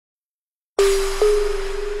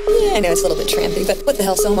I know it's a little bit trampy, but what the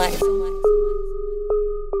hell, so am I.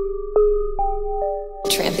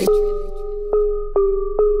 Trampy.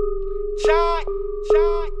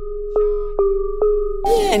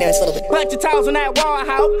 I know it's a little bit. Put your toes on that wall,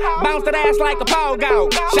 ho. Bounce that ass like a pogo.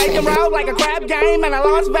 Shake and roll like a crap game in a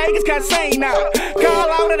Las Vegas casino. Call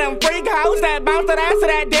out of them freak hoes that bounce that ass to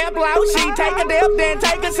that dip low. She take a dip, then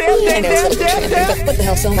take a sip, then dip. What the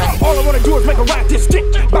hell, so am I. All I wanna do is make her ride this dick.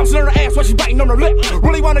 Bouncing on her ass while she biting on her lip.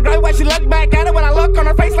 Really wanna go while she look back at it when I look on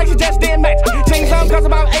her face like she just didn't match. Jeans on cost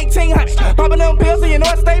about 1,800. Popping them pills so you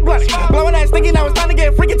know it stay bloody. Blowing that stinky, now it's time to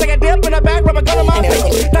get freaky. Take a dip in the back, rub a gun on my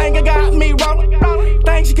face. Think it got me wrong.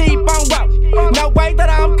 Think she keep on walking. No way that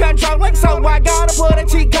I'm controlling, so I gotta put a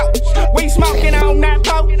cheat code. We smoking on that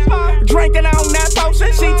pole, drinking on that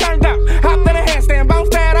potion. She turned up, hopped in a handstand,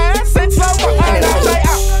 bounced that ass and slow mo. And I say,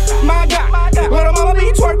 oh my God, little mama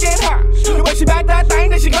be twerking her. The way she back that thing,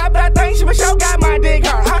 then she clap that thing, she for sure got my dick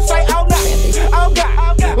hard. I say, oh no, oh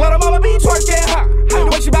God, little mama be twerking her. The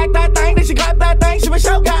way she back that thing, then she clap that thing, she for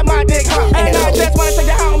sure got my dick hard. And I just wanna take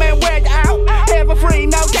you home and wear you out, head for free,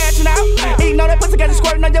 no cashing out. Eating on that pussy, got you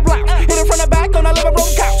squirting on your block. Hit it from the back on the living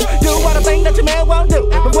room couch. Do what I think that your man won't do.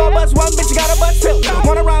 Before I bust one, bitch, you gotta bust two.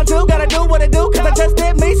 One around two, gotta do what it do, cause I just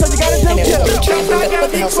did me, so you gotta do two.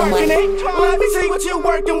 Let me see what you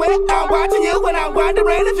working with. I'm watching you when I'm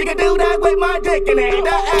wondering if you can do that with my dick in it.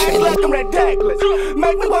 That ass looking ridiculous,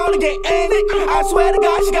 make me wanna get in it. I swear to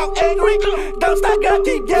God, she got angry. Don't stop, girl,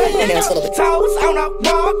 keep getting it. Toes on her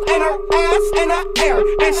wall and her ass in the air,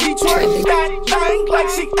 and she twerk that thing like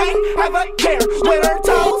she ain't have a care. With her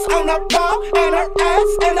toes on her wall and her ass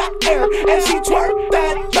in the air, and she twerk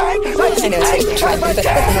that thing like she ain't have a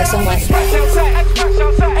care. Express yourself, express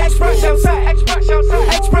yourself, express yourself,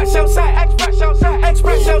 express yourself, express yourself,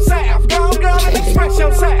 express yourself. Go girl and express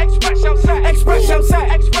yourself, express yourself, express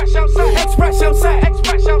yourself, express yourself, express yourself,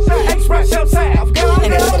 express yourself, express yourself. Go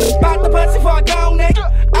girl, bout the pussy for a go nigga.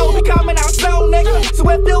 I'll be coming out soon, nigga. So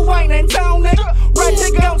if you whine and tone, nigga, right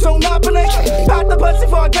chick gon' tune up, nigga. Bout the pussy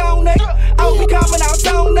for a go nigga. I'll be coming out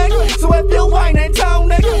soon, nigga. So if you whine and tone,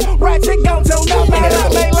 nigga, right chick gon' tune up,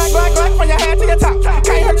 nigga. Make like from your head to your top.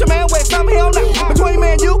 Can't hurt your man with some hell no. Between me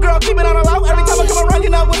and you, girl, keep it on the low. Every time I come around, you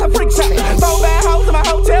know it's a freak shot. 4 bad hoes in my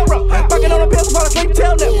hotel room, fucking on the pills before I sleep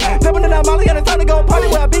till noon. Dipping in that molly and it's time to go party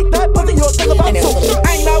where I beat that pussy. You'll think about too.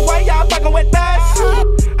 Ain't no way y'all fucking with that.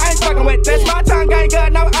 I ain't fucking with this. My tongue ain't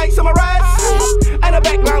good, no ice on my wrist. And a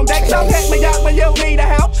back long deck, so hit me up when you need a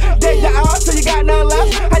help. Dig your arms till you got none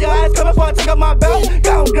left. How your eyes coming for I take up my belt?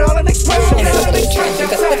 Go girl and express yourself.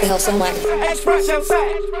 What the hell, so am I. Express yourself,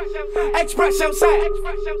 express yourself,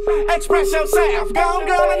 express yourself. Go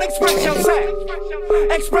girl and express yourself.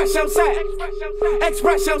 Express yourself,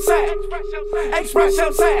 express yourself, express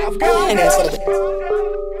yourself. Go I know it's a little bit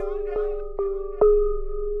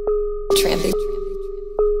trampy.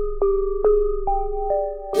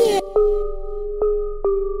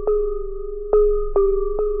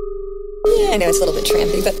 I know it's a little bit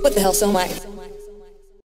trampy, but what the hell, so am I.